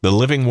The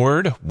Living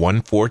Word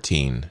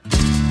 114.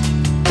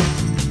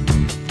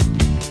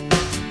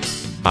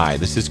 Hi,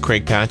 this is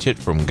Craig Patchett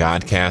from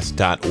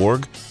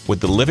Godcast.org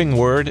with the Living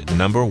Word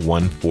number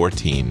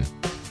 114.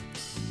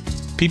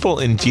 People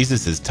in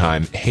Jesus'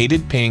 time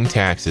hated paying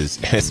taxes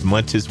as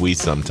much as we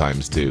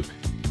sometimes do,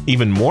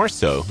 even more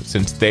so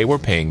since they were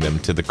paying them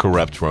to the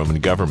corrupt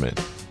Roman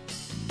government.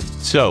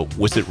 So,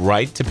 was it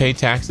right to pay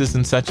taxes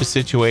in such a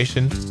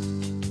situation?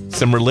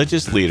 Some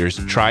religious leaders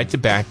tried to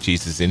back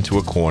Jesus into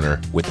a corner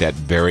with that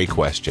very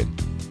question.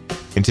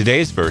 In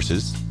today's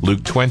verses,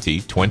 Luke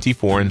 20,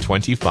 24 and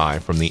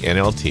 25 from the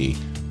NLT,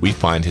 we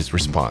find his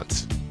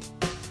response.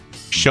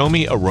 "Show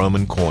me a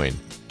Roman coin.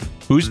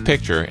 Whose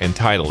picture and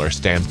title are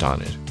stamped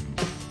on it?"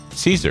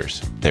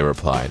 "Caesar's," they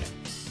replied.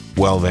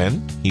 "Well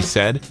then," he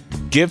said,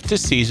 "give to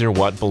Caesar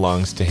what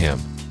belongs to him.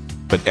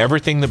 But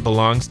everything that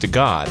belongs to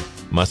God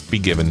must be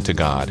given to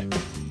God."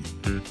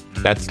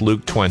 That's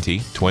Luke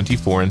 20,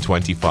 24 and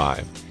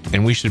 25.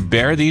 And we should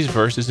bear these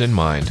verses in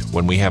mind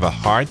when we have a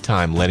hard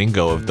time letting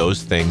go of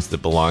those things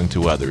that belong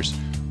to others,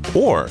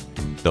 or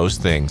those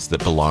things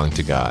that belong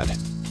to God.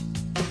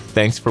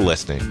 Thanks for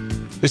listening.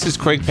 This is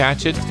Craig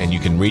Patchett, and you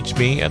can reach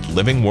me at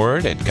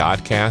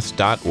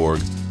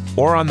livingword@godcast.org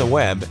or on the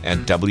web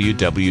at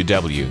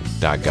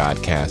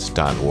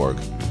www.godcast.org.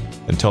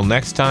 Until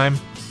next time,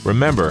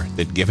 remember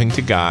that giving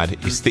to God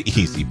is the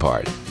easy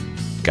part.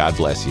 God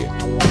bless you.